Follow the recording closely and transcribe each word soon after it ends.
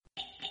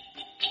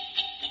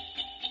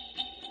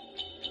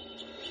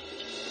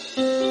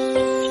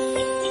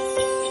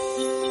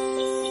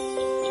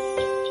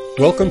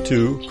Welcome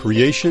to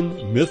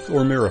Creation, Myth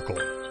or Miracle.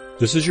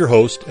 This is your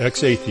host,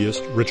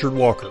 ex-atheist Richard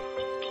Walker.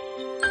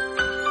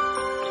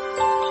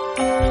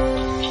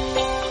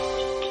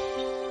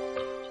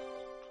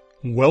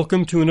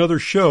 Welcome to another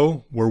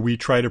show where we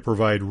try to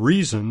provide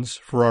reasons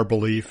for our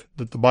belief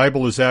that the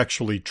Bible is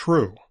actually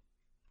true.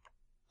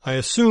 I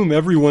assume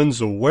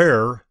everyone's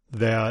aware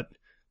that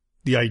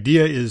the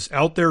idea is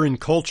out there in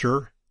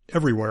culture,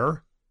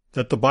 everywhere,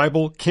 that the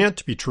Bible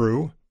can't be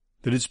true,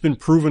 that it's been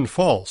proven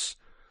false.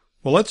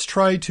 Well, let's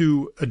try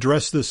to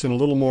address this in a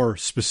little more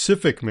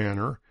specific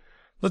manner.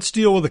 Let's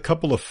deal with a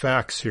couple of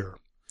facts here.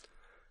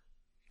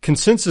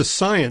 Consensus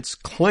science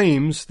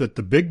claims that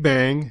the Big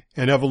Bang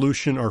and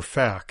evolution are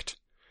fact,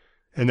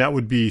 and that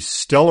would be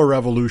stellar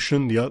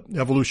evolution, the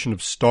evolution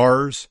of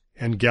stars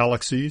and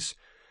galaxies,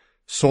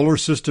 solar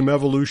system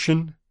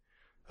evolution,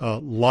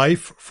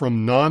 life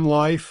from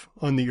non-life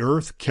on the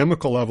Earth,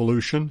 chemical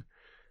evolution,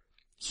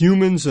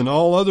 humans and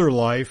all other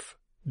life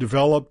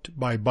developed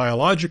by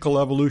biological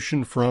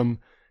evolution from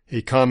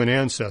a common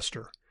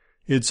ancestor.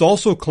 It's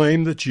also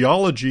claimed that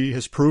geology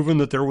has proven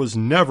that there was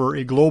never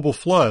a global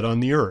flood on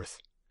the Earth.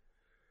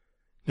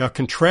 Now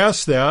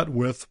contrast that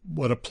with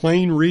what a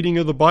plain reading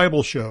of the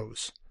Bible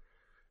shows.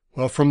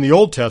 Well, from the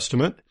Old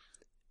Testament,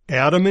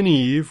 Adam and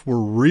Eve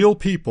were real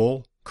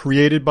people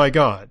created by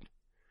God.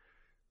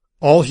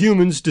 All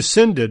humans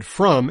descended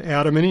from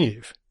Adam and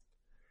Eve.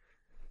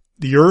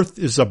 The Earth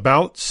is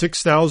about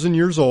 6,000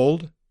 years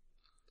old.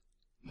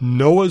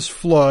 Noah's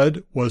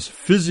flood was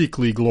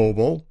physically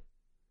global.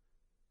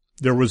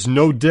 There was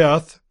no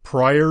death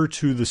prior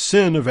to the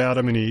sin of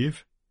Adam and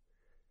Eve.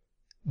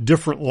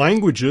 Different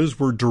languages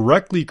were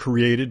directly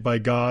created by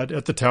God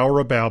at the Tower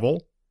of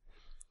Babel.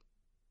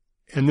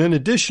 And then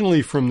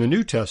additionally from the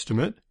New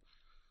Testament,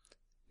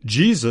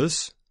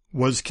 Jesus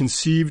was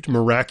conceived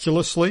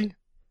miraculously.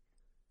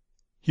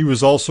 He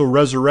was also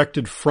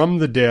resurrected from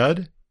the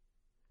dead.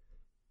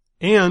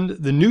 And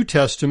the New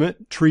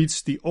Testament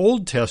treats the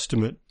Old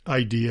Testament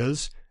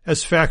ideas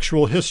as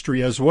factual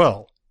history as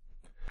well.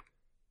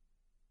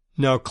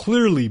 Now,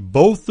 clearly,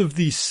 both of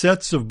these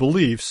sets of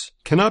beliefs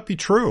cannot be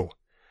true.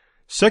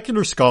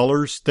 Secular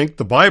scholars think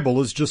the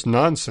Bible is just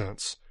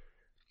nonsense.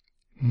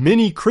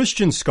 Many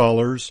Christian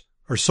scholars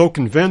are so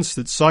convinced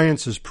that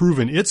science has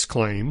proven its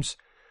claims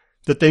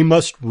that they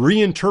must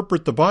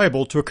reinterpret the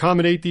Bible to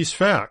accommodate these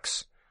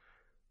facts.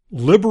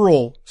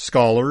 Liberal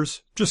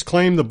scholars just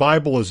claim the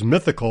Bible is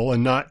mythical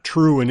and not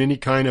true in any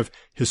kind of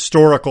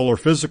historical or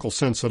physical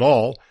sense at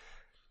all.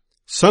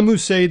 Some who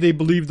say they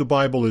believe the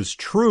Bible is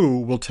true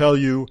will tell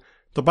you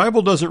the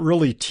Bible doesn't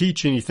really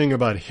teach anything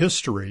about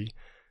history.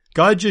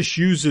 God just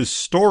uses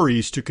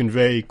stories to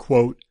convey,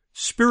 quote,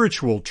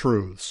 spiritual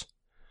truths.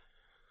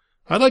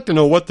 I'd like to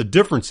know what the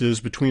difference is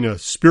between a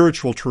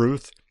spiritual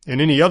truth and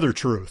any other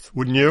truth,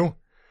 wouldn't you?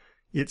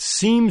 It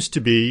seems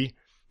to be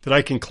that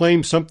I can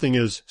claim something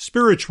is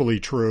spiritually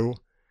true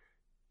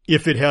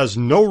if it has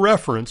no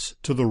reference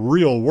to the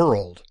real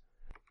world.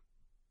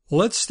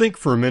 Let's think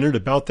for a minute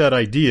about that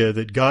idea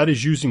that God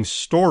is using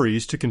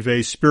stories to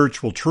convey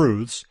spiritual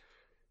truths.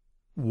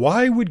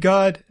 Why would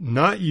God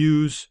not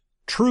use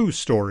true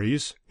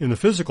stories, in the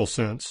physical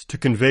sense, to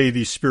convey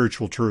these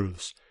spiritual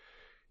truths?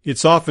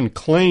 It's often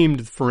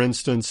claimed, for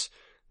instance,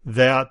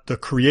 that the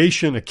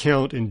creation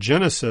account in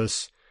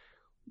Genesis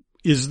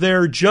is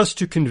there just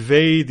to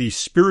convey the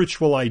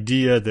spiritual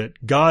idea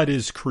that God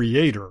is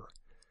creator.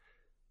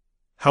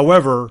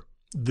 However,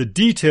 the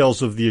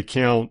details of the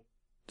account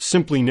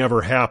simply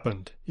never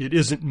happened. It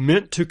isn't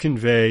meant to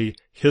convey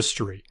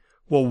history.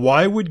 Well,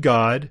 why would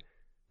God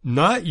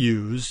not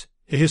use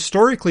a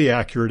historically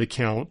accurate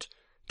account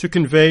to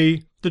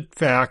convey the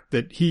fact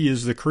that he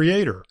is the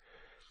creator?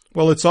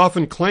 Well, it's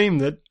often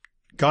claimed that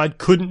God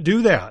couldn't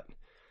do that.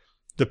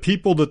 The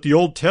people that the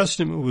Old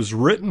Testament was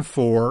written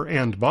for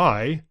and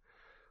by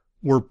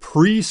were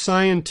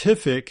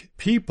pre-scientific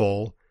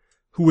people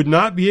who would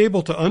not be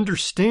able to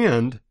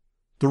understand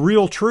the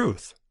real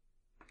truth.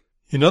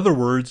 In other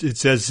words,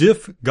 it's as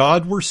if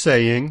God were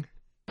saying,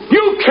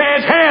 "You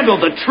can't handle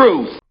the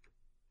truth."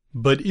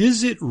 But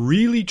is it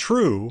really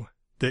true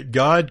that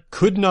God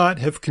could not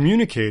have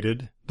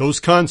communicated those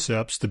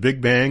concepts, the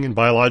Big Bang and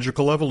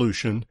biological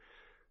evolution,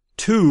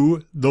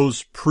 to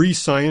those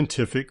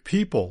pre-scientific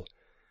people?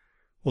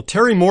 Well,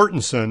 Terry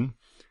Mortensen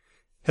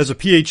has a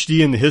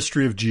PhD in the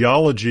history of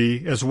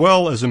geology as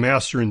well as a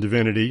master in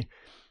divinity,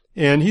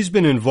 and he's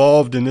been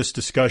involved in this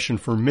discussion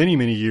for many,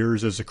 many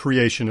years as a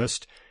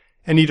creationist,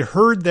 and he'd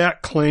heard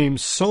that claim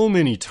so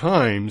many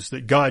times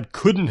that God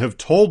couldn't have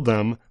told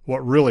them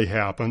what really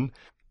happened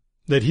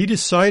that he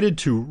decided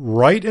to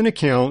write an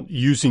account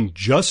using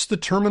just the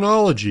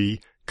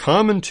terminology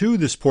common to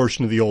this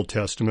portion of the Old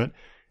Testament,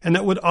 and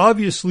that would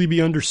obviously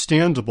be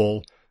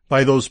understandable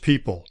by those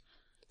people.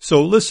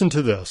 So listen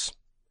to this.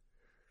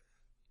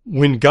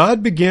 When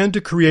God began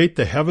to create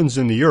the heavens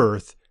and the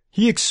earth,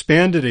 he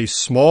expanded a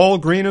small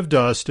grain of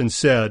dust and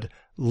said,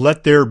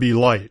 "Let there be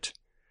light."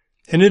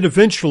 And it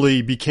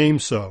eventually became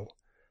so.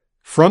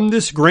 From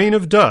this grain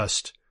of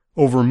dust,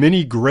 over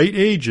many great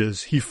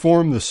ages, he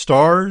formed the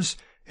stars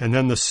and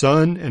then the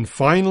sun, and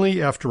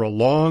finally, after a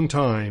long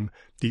time,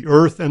 the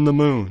earth and the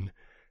moon.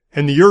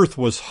 And the earth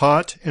was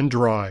hot and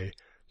dry.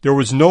 There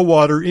was no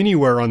water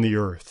anywhere on the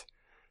earth.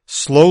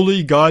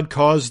 Slowly God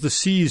caused the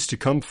seas to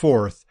come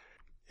forth,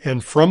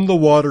 and from the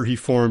water he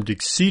formed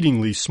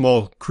exceedingly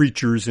small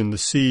creatures in the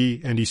sea,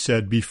 and he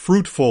said, Be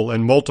fruitful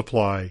and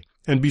multiply,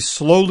 and be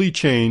slowly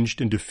changed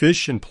into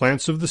fish and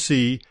plants of the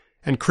sea,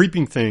 and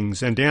creeping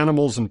things, and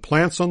animals, and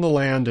plants on the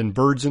land, and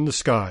birds in the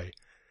sky.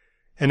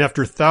 And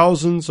after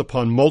thousands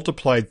upon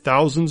multiplied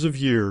thousands of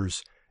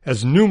years,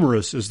 as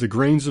numerous as the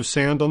grains of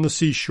sand on the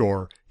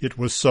seashore, it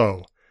was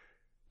so.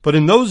 But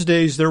in those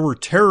days there were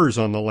terrors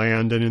on the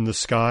land and in the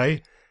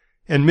sky,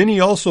 and many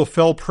also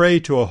fell prey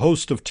to a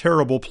host of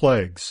terrible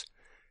plagues.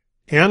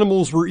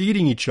 Animals were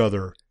eating each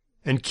other,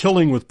 and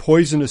killing with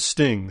poisonous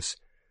stings,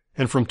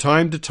 and from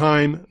time to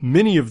time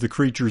many of the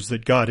creatures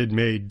that God had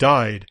made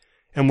died,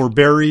 and were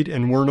buried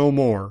and were no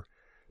more,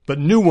 but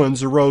new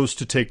ones arose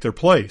to take their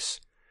place.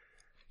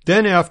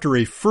 Then after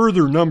a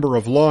further number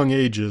of long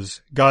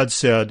ages, God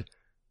said,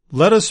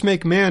 Let us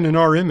make man in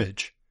our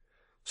image.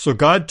 So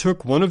God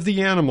took one of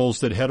the animals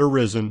that had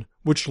arisen,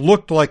 which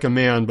looked like a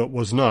man but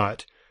was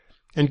not,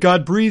 and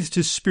God breathed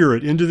his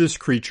spirit into this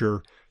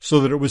creature,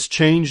 so that it was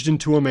changed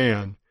into a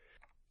man.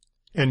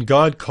 And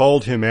God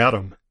called him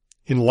Adam.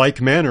 In like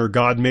manner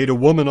God made a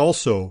woman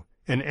also,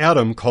 and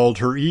Adam called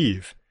her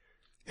Eve.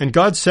 And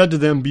God said to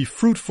them, Be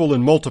fruitful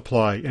and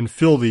multiply, and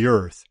fill the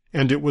earth.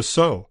 And it was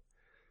so.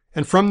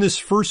 And from this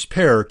first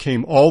pair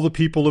came all the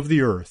people of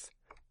the earth.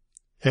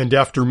 And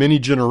after many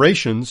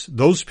generations,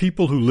 those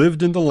people who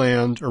lived in the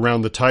land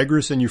around the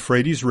Tigris and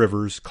Euphrates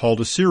rivers, called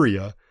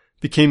Assyria,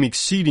 became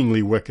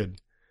exceedingly wicked.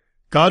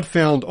 God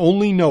found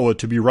only Noah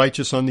to be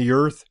righteous on the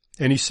earth,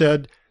 and he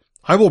said,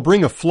 I will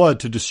bring a flood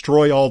to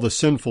destroy all the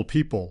sinful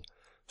people.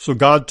 So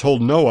God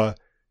told Noah,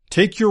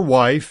 Take your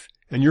wife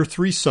and your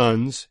 3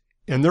 sons,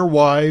 and their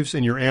wives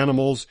and your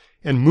animals,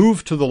 and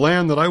move to the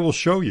land that I will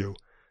show you.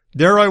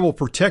 There I will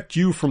protect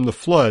you from the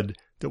flood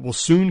that will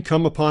soon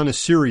come upon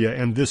Assyria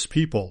and this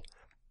people.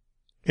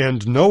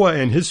 And Noah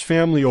and his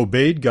family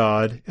obeyed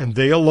God, and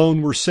they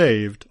alone were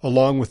saved,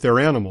 along with their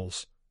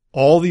animals.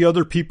 All the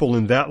other people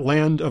in that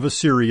land of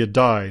Assyria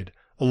died,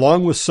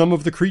 along with some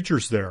of the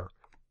creatures there.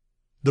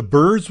 The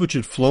birds which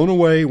had flown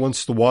away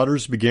once the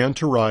waters began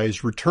to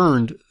rise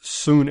returned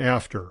soon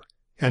after,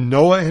 and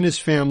Noah and his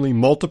family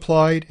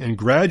multiplied and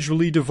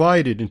gradually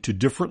divided into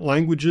different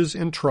languages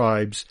and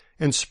tribes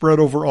and spread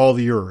over all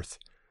the earth.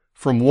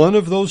 From one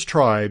of those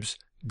tribes,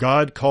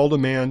 God called a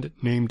man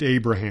named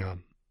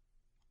Abraham.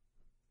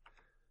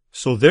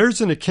 So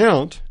there's an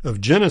account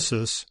of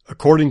Genesis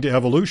according to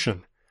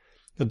evolution.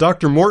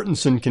 Dr.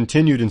 Mortensen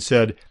continued and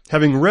said,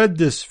 having read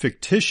this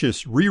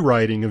fictitious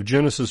rewriting of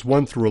Genesis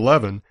 1 through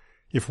 11,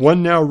 if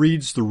one now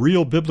reads the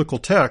real biblical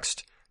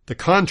text, the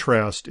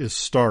contrast is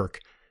stark.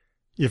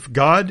 If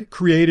God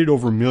created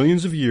over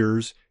millions of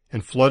years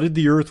and flooded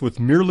the earth with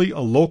merely a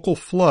local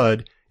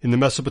flood in the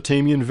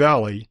Mesopotamian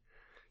valley,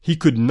 he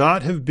could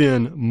not have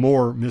been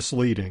more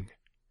misleading.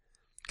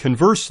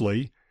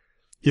 Conversely,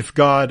 if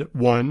God,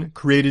 1,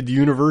 created the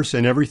universe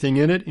and everything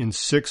in it in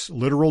 6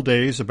 literal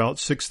days about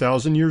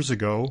 6,000 years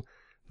ago,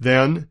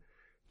 then,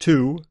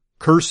 2,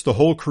 cursed the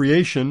whole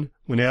creation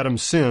when Adam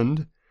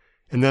sinned,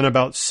 and then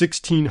about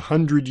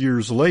 1,600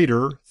 years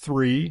later,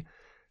 3,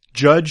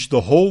 judged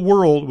the whole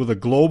world with a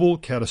global,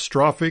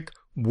 catastrophic,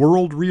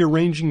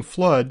 world-rearranging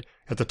flood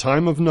at the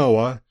time of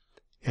Noah,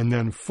 and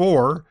then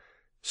 4,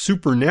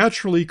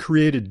 supernaturally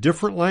created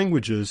different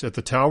languages at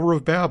the Tower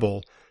of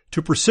Babel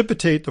to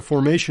precipitate the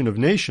formation of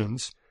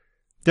nations,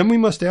 then we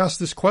must ask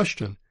this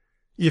question.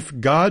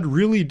 If God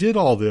really did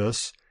all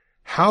this,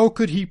 how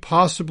could he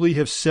possibly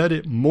have said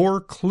it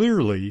more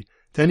clearly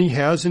than he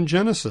has in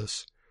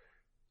Genesis?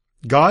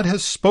 God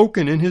has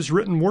spoken in his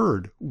written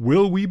word.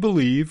 Will we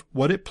believe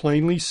what it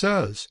plainly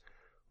says?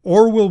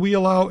 Or will we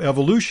allow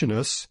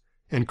evolutionists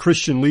and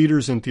Christian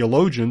leaders and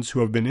theologians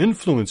who have been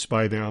influenced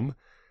by them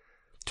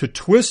to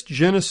twist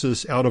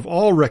Genesis out of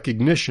all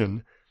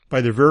recognition by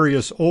the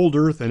various old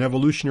earth and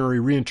evolutionary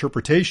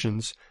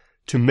reinterpretations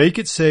to make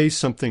it say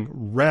something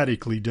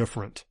radically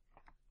different?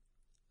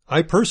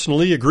 I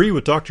personally agree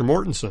with Dr.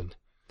 Mortensen.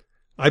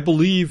 I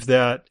believe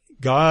that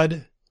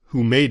God,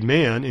 who made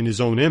man in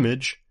his own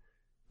image,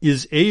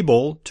 is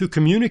able to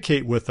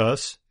communicate with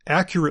us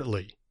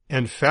accurately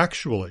and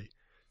factually,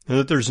 and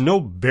that there's no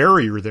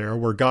barrier there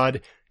where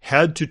God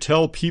had to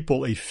tell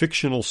people a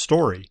fictional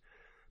story.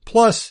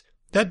 Plus,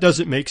 that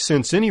doesn't make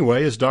sense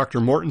anyway, as Dr.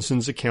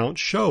 Mortensen's account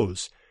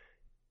shows.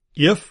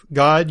 If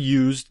God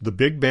used the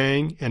Big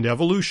Bang and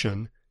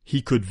evolution,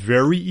 he could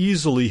very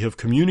easily have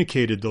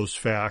communicated those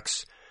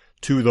facts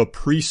to the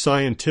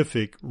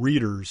pre-scientific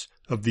readers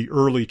of the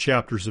early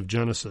chapters of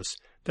Genesis.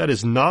 That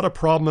is not a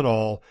problem at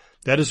all.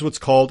 That is what's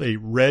called a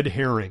red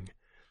herring.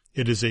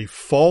 It is a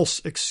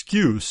false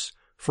excuse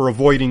for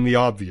avoiding the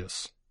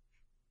obvious.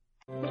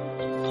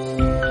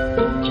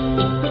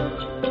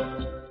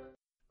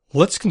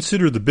 Let's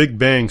consider the Big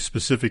Bang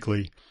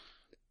specifically.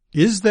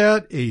 Is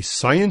that a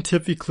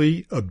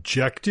scientifically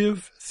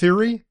objective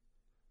theory?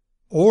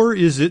 Or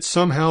is it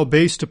somehow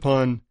based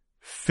upon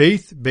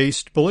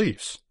faith-based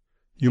beliefs?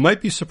 You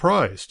might be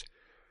surprised.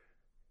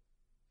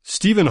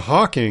 Stephen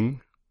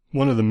Hawking,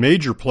 one of the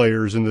major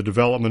players in the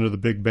development of the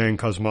Big Bang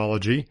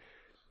cosmology,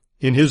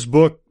 in his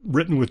book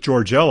written with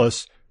George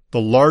Ellis, The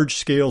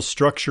Large-Scale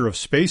Structure of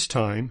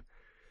Space-Time,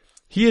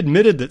 he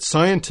admitted that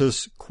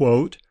scientists,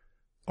 quote,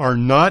 are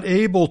not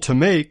able to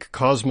make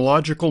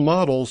cosmological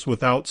models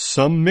without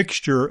some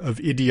mixture of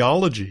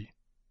ideology,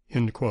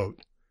 end quote.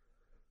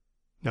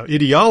 Now,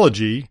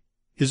 ideology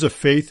is a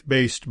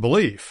faith-based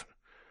belief,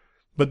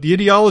 but the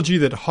ideology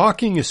that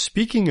Hawking is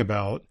speaking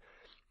about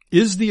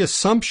is the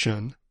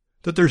assumption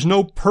that there's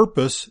no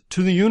purpose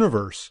to the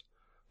universe.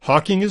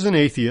 Hawking is an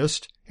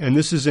atheist, and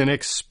this is an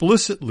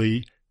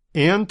explicitly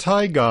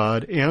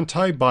anti-God,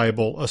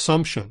 anti-Bible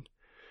assumption.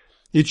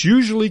 It's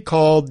usually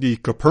called the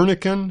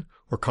Copernican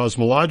or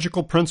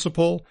cosmological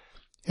principle,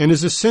 and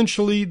is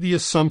essentially the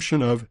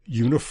assumption of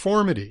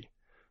uniformity.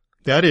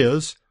 That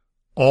is,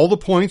 all the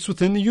points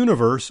within the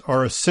universe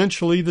are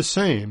essentially the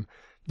same.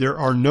 There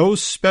are no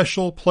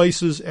special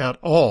places at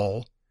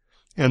all,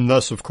 and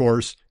thus, of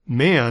course,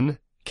 man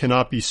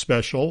cannot be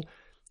special,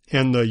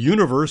 and the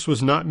universe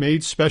was not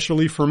made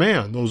specially for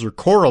man. Those are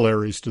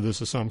corollaries to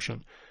this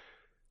assumption.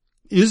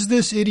 Is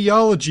this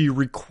ideology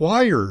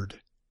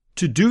required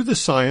to do the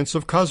science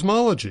of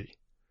cosmology?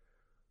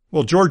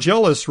 Well, George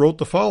Ellis wrote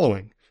the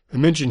following. I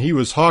mentioned he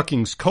was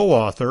Hawking's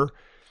co-author.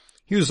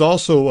 He was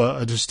also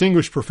a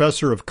distinguished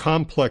professor of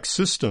complex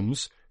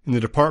systems in the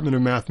Department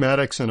of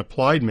Mathematics and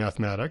Applied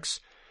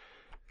Mathematics,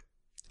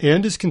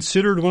 and is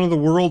considered one of the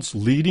world's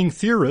leading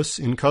theorists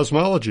in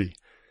cosmology.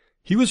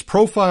 He was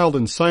profiled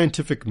in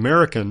Scientific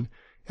American,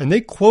 and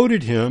they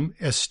quoted him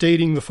as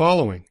stating the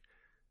following: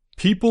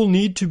 people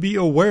need to be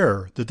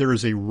aware that there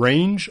is a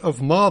range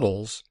of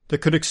models that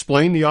could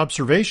explain the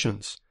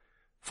observations.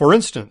 For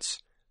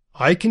instance,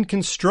 I can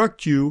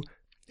construct you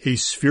a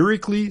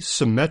spherically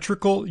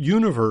symmetrical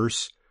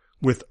universe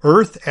with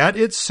Earth at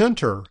its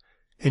center,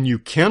 and you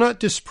cannot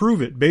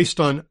disprove it based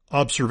on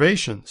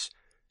observations.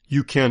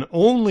 You can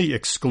only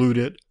exclude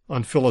it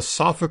on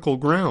philosophical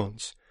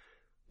grounds.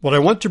 What I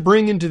want to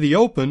bring into the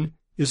open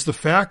is the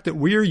fact that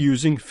we are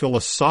using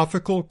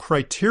philosophical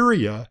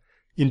criteria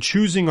in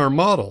choosing our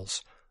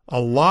models. A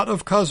lot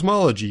of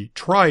cosmology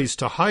tries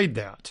to hide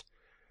that.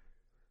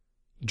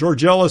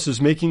 George Ellis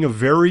is making a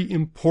very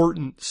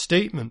important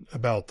statement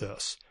about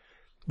this.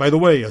 By the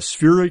way, a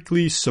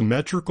spherically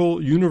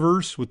symmetrical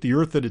universe with the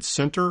Earth at its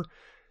center,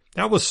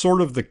 that was sort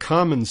of the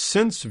common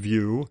sense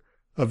view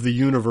of the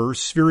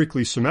universe,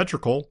 spherically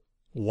symmetrical,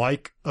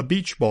 like a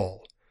beach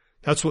ball.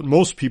 That's what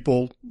most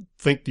people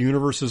think the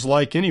universe is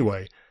like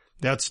anyway.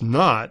 That's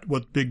not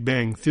what Big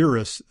Bang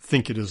theorists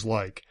think it is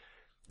like.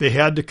 They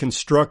had to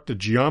construct a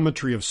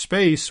geometry of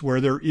space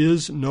where there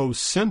is no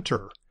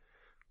center.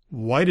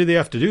 Why do they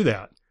have to do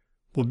that?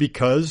 Well,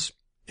 because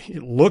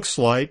it looks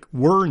like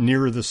we're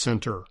near the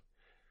center.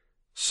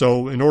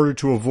 So in order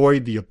to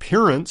avoid the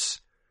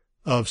appearance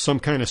of some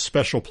kind of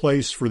special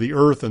place for the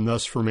Earth and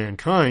thus for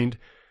mankind,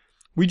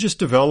 we just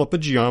develop a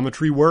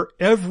geometry where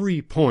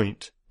every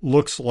point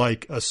looks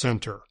like a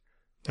center.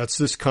 That's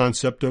this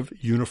concept of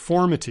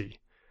uniformity.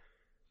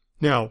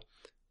 Now,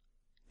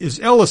 is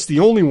Ellis the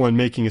only one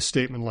making a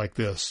statement like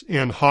this,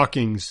 and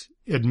Hawking's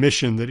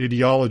admission that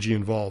ideology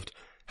involved?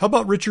 How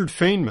about Richard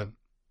Feynman?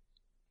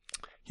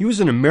 He was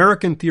an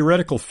American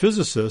theoretical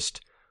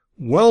physicist,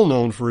 well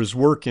known for his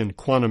work in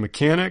quantum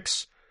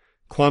mechanics,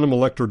 quantum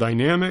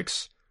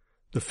electrodynamics,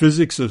 the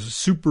physics of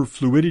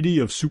superfluidity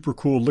of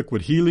supercooled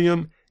liquid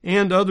helium,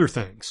 and other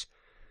things.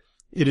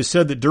 It is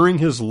said that during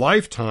his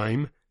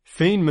lifetime,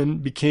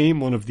 Feynman became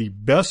one of the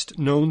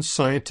best-known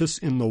scientists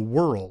in the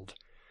world.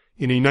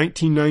 In a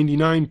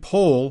 1999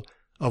 poll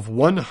of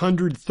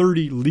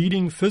 130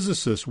 leading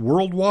physicists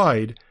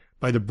worldwide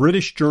by the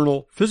British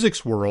journal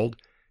Physics World,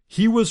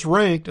 he was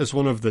ranked as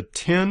one of the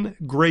 10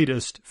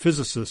 greatest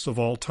physicists of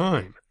all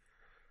time.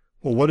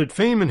 Well, what did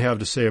Feynman have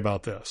to say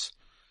about this?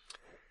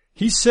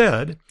 He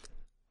said,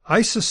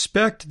 I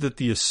suspect that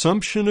the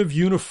assumption of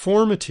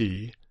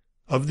uniformity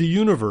of the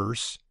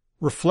universe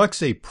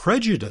reflects a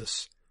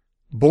prejudice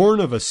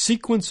born of a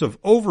sequence of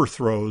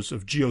overthrows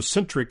of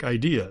geocentric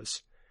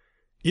ideas.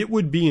 It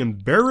would be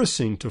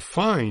embarrassing to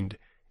find,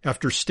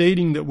 after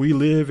stating that we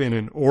live in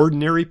an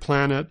ordinary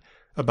planet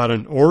about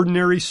an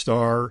ordinary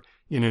star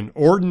in an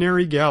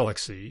ordinary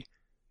galaxy,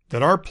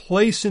 that our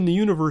place in the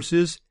universe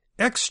is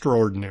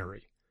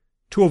extraordinary.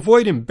 To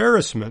avoid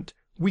embarrassment,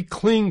 we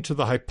cling to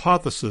the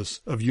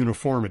hypothesis of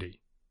uniformity.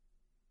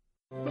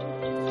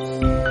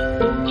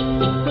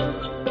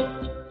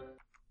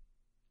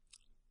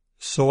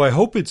 So I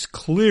hope it's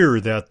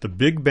clear that the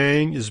Big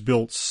Bang is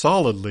built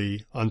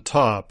solidly on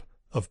top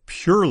of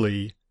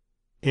purely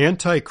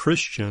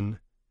anti-Christian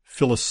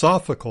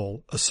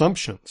philosophical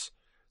assumptions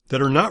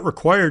that are not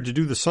required to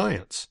do the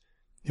science.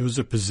 It was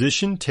a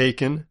position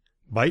taken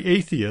by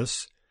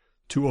atheists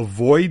to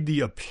avoid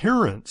the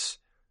appearance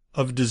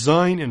of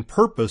design and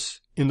purpose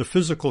in the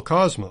physical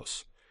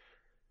cosmos.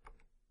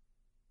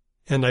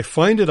 And I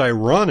find it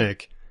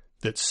ironic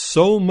that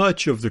so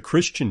much of the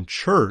Christian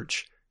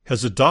church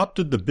has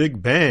adopted the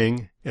Big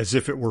Bang as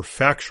if it were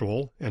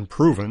factual and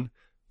proven,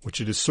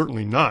 which it is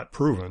certainly not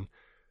proven,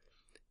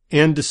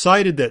 and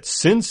decided that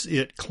since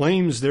it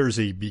claims there's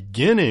a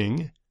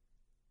beginning,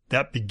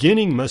 that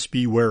beginning must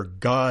be where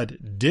God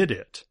did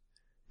it,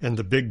 and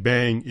the Big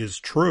Bang is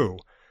true.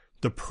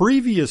 The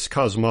previous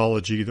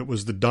cosmology that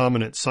was the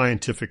dominant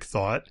scientific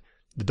thought,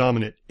 the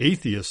dominant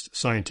atheist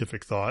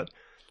scientific thought,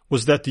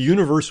 was that the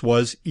universe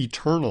was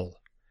eternal.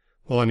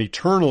 Well, an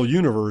eternal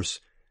universe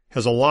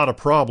has a lot of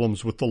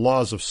problems with the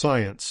laws of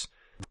science.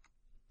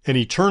 An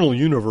eternal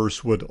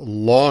universe would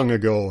long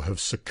ago have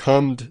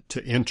succumbed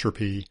to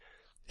entropy,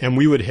 and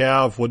we would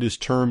have what is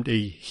termed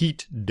a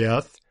heat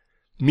death,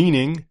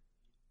 meaning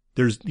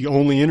there's the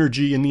only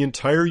energy in the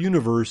entire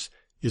universe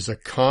is a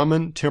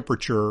common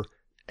temperature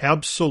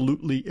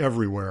absolutely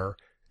everywhere,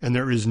 and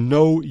there is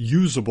no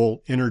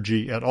usable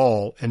energy at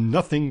all and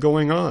nothing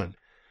going on.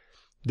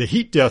 The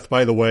heat death,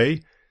 by the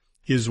way,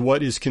 is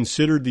what is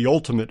considered the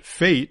ultimate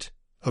fate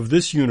of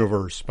this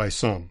universe by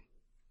some.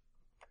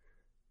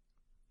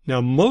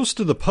 Now, most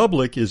of the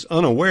public is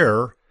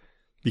unaware,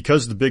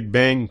 because the Big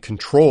Bang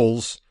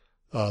controls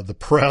the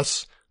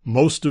press,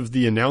 most of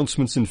the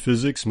announcements in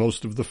physics,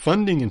 most of the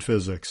funding in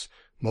physics,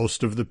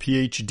 most of the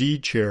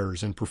PhD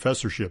chairs and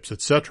professorships,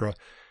 etc.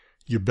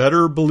 You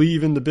better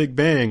believe in the Big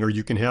Bang or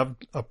you can have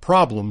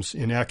problems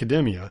in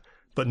academia.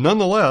 But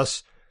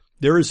nonetheless,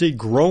 there is a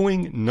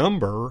growing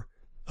number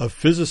of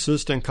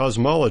physicists and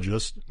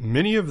cosmologists,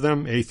 many of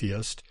them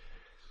atheists,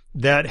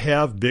 that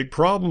have big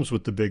problems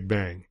with the Big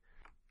Bang.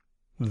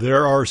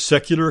 There are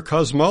secular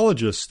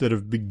cosmologists that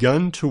have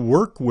begun to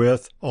work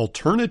with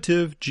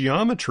alternative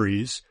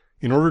geometries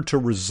in order to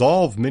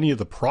resolve many of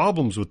the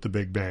problems with the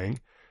Big Bang.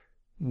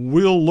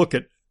 We'll look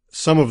at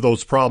some of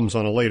those problems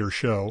on a later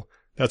show.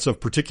 That's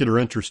of particular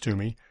interest to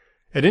me.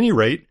 At any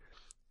rate,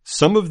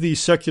 some of these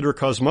secular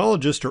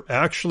cosmologists are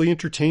actually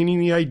entertaining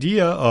the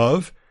idea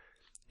of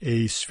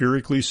a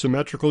spherically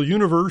symmetrical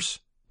universe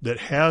that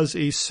has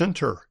a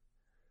center.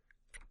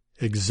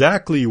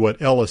 Exactly what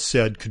Ellis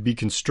said could be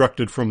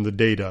constructed from the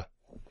data.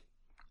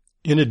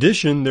 In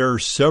addition, there are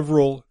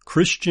several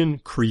Christian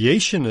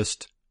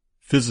creationist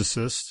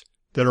physicists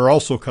that are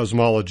also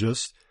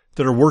cosmologists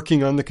that are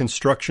working on the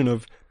construction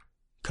of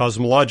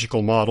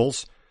cosmological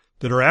models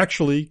that are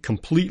actually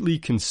completely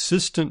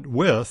consistent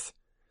with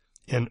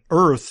an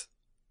Earth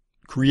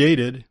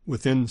created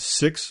within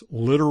 6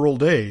 literal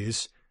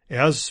days,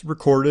 as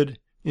recorded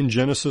in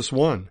Genesis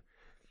 1.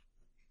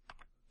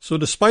 So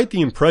despite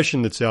the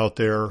impression that's out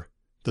there,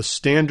 the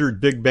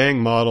standard Big Bang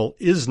model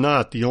is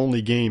not the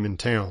only game in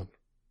town.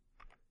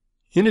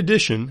 In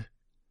addition,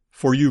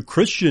 for you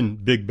Christian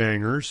Big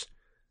Bangers,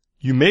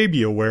 you may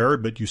be aware,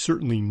 but you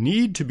certainly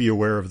need to be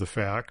aware of the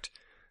fact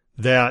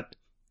that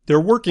they're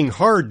working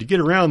hard to get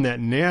around that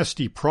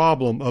nasty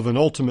problem of an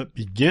ultimate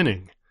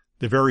beginning,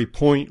 the very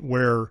point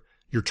where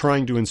you're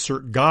trying to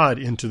insert God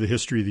into the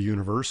history of the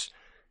universe.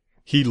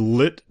 He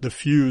lit the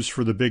fuse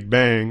for the Big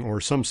Bang, or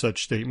some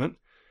such statement.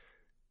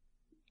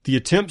 The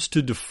attempts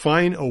to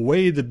define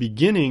away the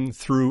beginning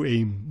through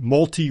a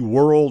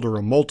multi-world or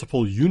a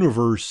multiple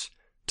universe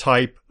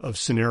type of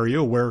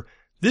scenario where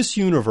this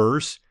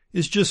universe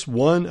is just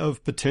one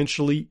of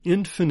potentially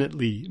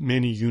infinitely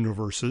many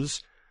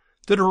universes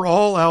that are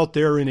all out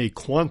there in a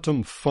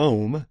quantum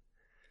foam,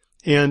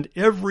 and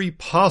every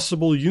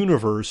possible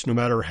universe, no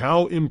matter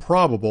how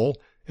improbable,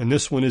 and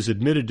this one is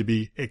admitted to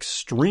be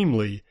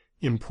extremely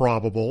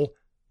improbable,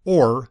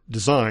 or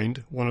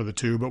designed, one of the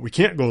two, but we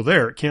can't go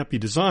there. It can't be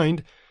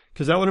designed,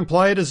 because that would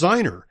imply a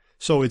designer.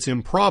 So it's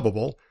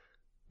improbable.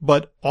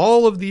 But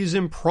all of these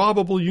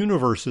improbable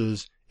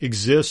universes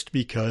exist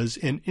because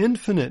an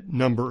infinite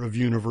number of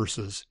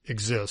universes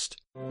exist.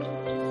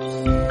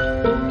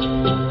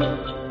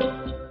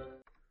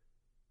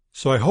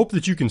 So I hope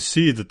that you can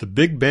see that the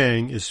Big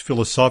Bang is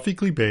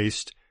philosophically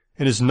based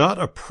and is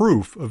not a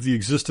proof of the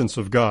existence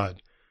of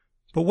God.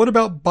 But what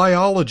about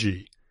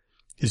biology?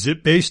 Is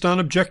it based on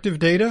objective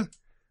data?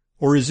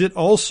 Or is it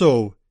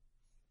also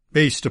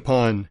based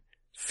upon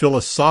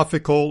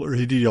philosophical or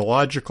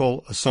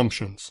ideological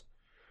assumptions?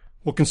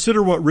 Well,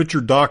 consider what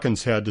Richard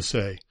Dawkins had to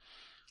say.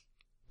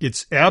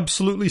 It's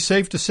absolutely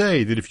safe to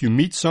say that if you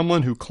meet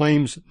someone who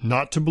claims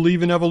not to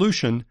believe in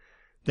evolution,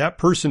 that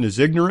person is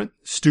ignorant,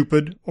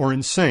 stupid, or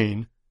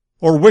insane,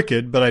 or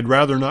wicked, but I'd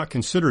rather not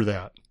consider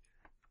that.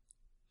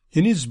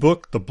 In his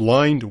book, The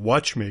Blind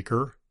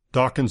Watchmaker,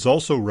 Dawkins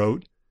also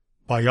wrote,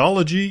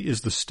 "Biology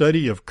is the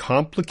study of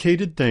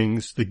complicated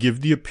things that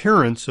give the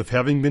appearance of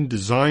having been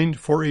designed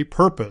for a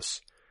purpose."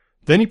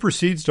 Then he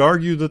proceeds to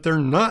argue that they're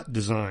not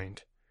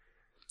designed.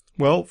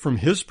 Well, from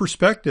his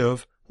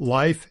perspective,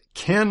 life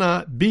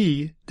cannot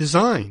be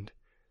designed,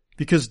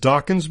 because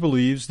Dawkins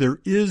believes there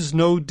is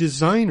no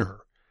designer.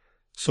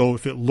 So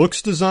if it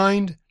looks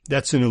designed,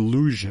 that's an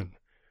illusion.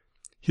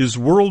 His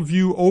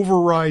worldview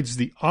overrides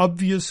the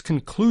obvious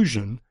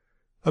conclusion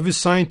of his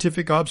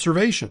scientific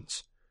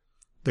observations.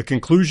 The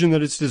conclusion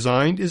that it's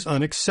designed is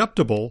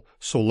unacceptable,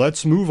 so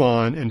let's move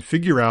on and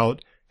figure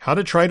out how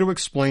to try to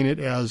explain it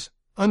as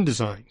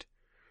undesigned.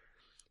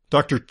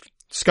 Dr.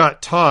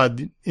 Scott Todd,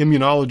 the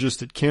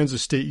immunologist at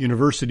Kansas State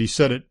University,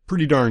 said it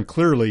pretty darn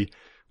clearly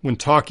when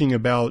talking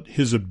about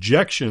his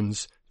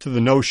objections to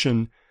the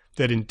notion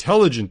that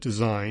intelligent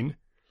design,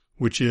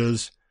 which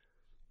is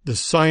the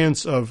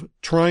science of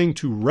trying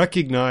to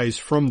recognize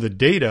from the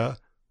data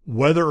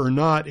whether or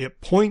not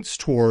it points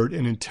toward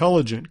an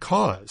intelligent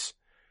cause.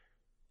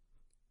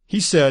 He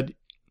said,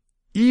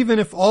 even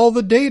if all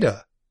the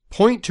data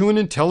point to an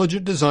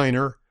intelligent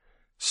designer,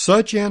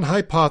 such an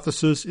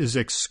hypothesis is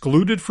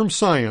excluded from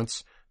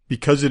science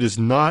because it is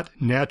not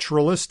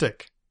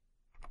naturalistic.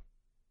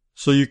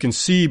 So you can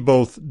see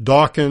both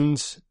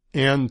Dawkins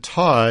and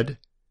Todd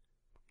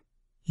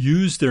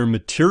use their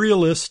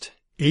materialist,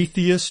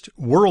 atheist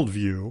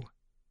worldview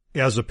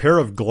as a pair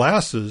of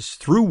glasses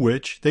through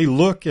which they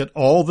look at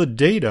all the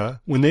data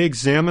when they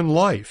examine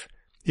life.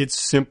 It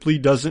simply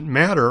doesn't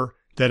matter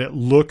that it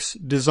looks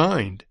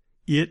designed.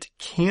 It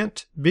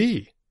can't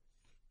be.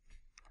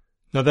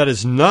 Now, that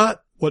is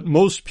not what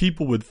most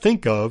people would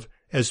think of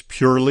as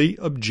purely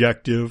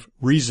objective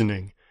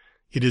reasoning.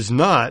 It is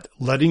not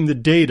letting the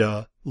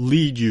data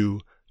lead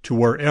you to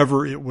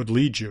wherever it would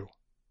lead you.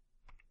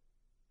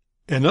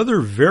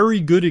 Another very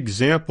good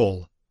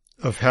example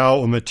of how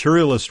a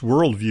materialist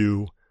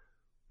worldview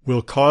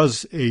will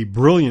cause a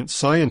brilliant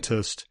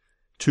scientist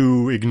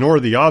to ignore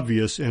the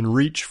obvious and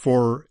reach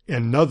for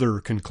another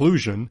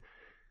conclusion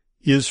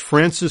is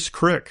Francis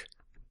Crick.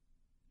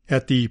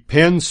 At the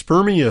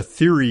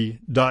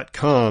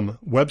panspermiatheory.com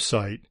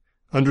website,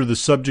 under the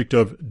subject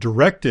of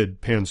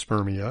directed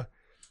panspermia,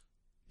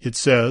 it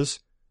says,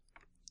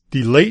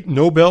 the late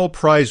Nobel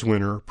Prize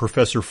winner,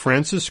 Professor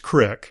Francis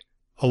Crick,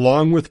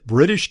 along with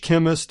British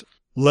chemist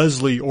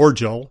Leslie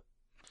Orgel,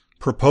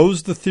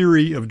 proposed the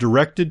theory of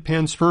directed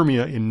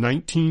panspermia in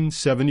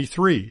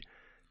 1973.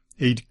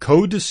 A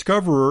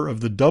co-discoverer of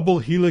the double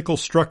helical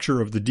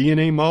structure of the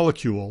DNA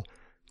molecule,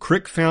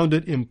 Crick found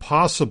it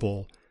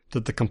impossible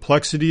that the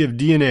complexity of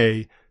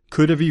DNA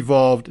could have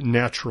evolved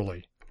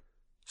naturally.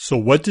 So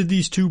what did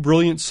these two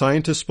brilliant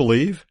scientists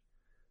believe?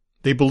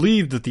 They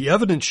believed that the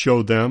evidence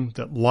showed them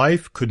that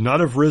life could not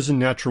have risen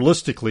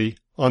naturalistically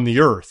on the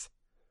earth.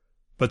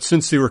 But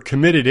since they were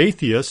committed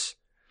atheists,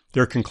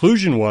 their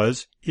conclusion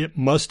was it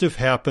must have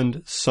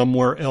happened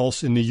somewhere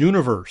else in the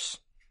universe.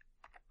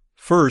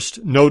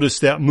 First, notice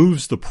that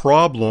moves the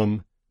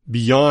problem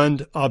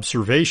beyond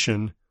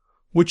observation,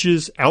 which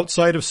is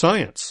outside of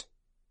science.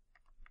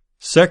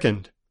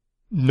 Second,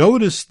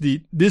 notice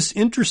this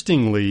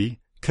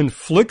interestingly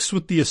conflicts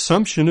with the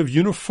assumption of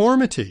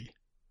uniformity.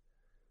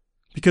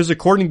 Because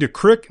according to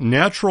Crick,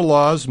 natural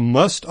laws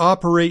must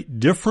operate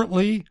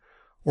differently,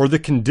 or the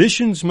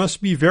conditions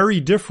must be very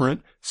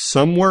different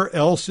somewhere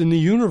else in the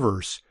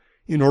universe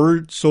in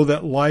order so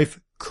that life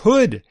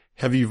could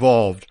have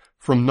evolved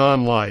from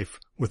non-life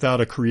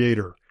without a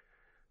creator.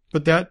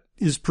 But that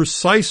is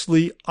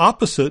precisely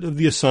opposite of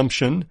the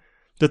assumption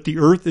that the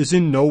earth is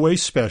in no way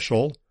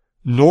special,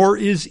 nor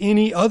is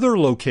any other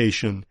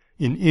location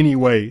in any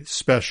way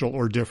special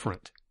or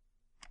different.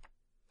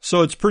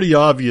 So it's pretty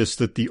obvious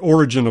that the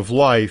origin of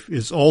life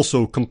is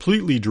also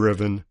completely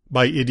driven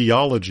by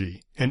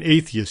ideology, and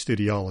atheist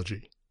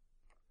ideology.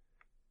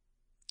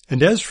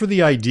 And as for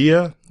the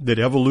idea that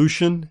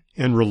evolution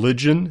and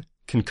religion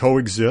can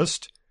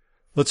coexist,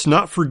 let's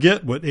not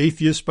forget what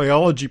atheist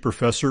biology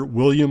professor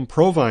William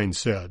Provine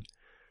said.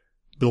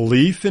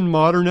 Belief in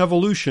modern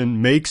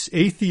evolution makes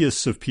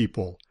atheists of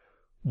people.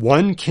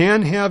 One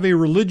can have a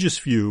religious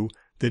view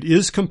that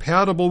is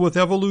compatible with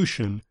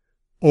evolution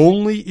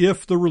only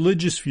if the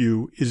religious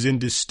view is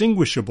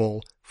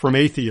indistinguishable from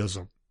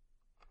atheism.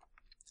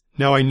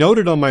 Now, I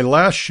noted on my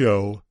last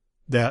show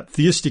that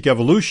theistic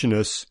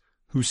evolutionists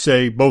who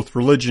say both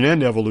religion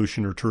and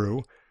evolution are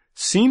true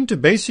seem to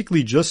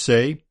basically just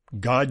say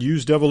God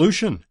used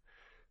evolution,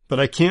 but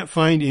I can't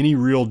find any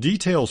real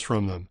details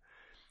from them.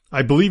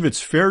 I believe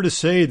it's fair to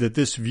say that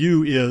this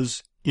view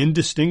is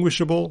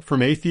indistinguishable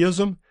from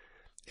atheism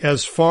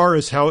as far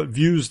as how it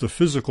views the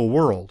physical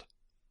world.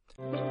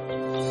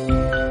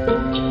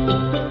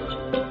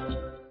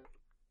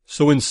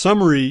 So in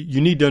summary,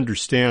 you need to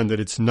understand that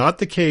it's not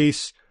the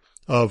case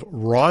of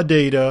raw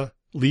data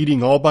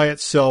leading all by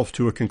itself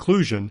to a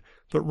conclusion,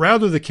 but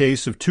rather the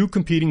case of two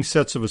competing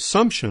sets of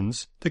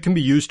assumptions that can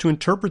be used to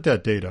interpret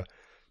that data.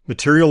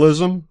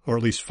 Materialism, or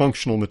at least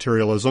functional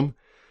materialism,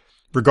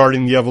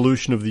 regarding the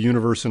evolution of the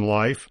universe and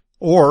life,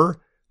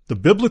 or the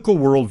biblical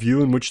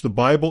worldview in which the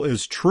Bible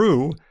is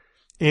true,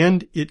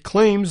 and it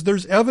claims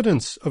there's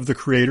evidence of the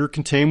Creator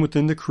contained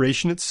within the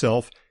creation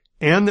itself,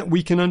 and that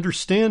we can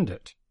understand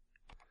it.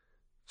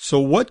 So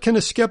what can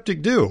a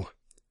skeptic do?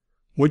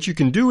 What you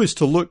can do is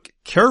to look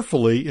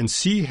carefully and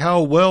see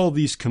how well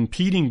these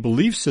competing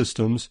belief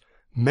systems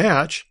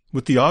match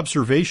with the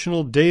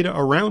observational data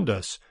around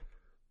us.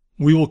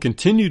 We will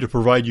continue to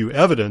provide you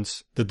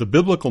evidence that the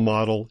biblical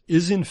model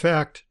is in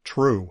fact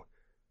true.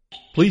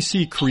 Please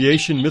see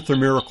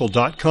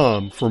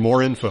creationmythormiracle.com for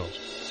more info.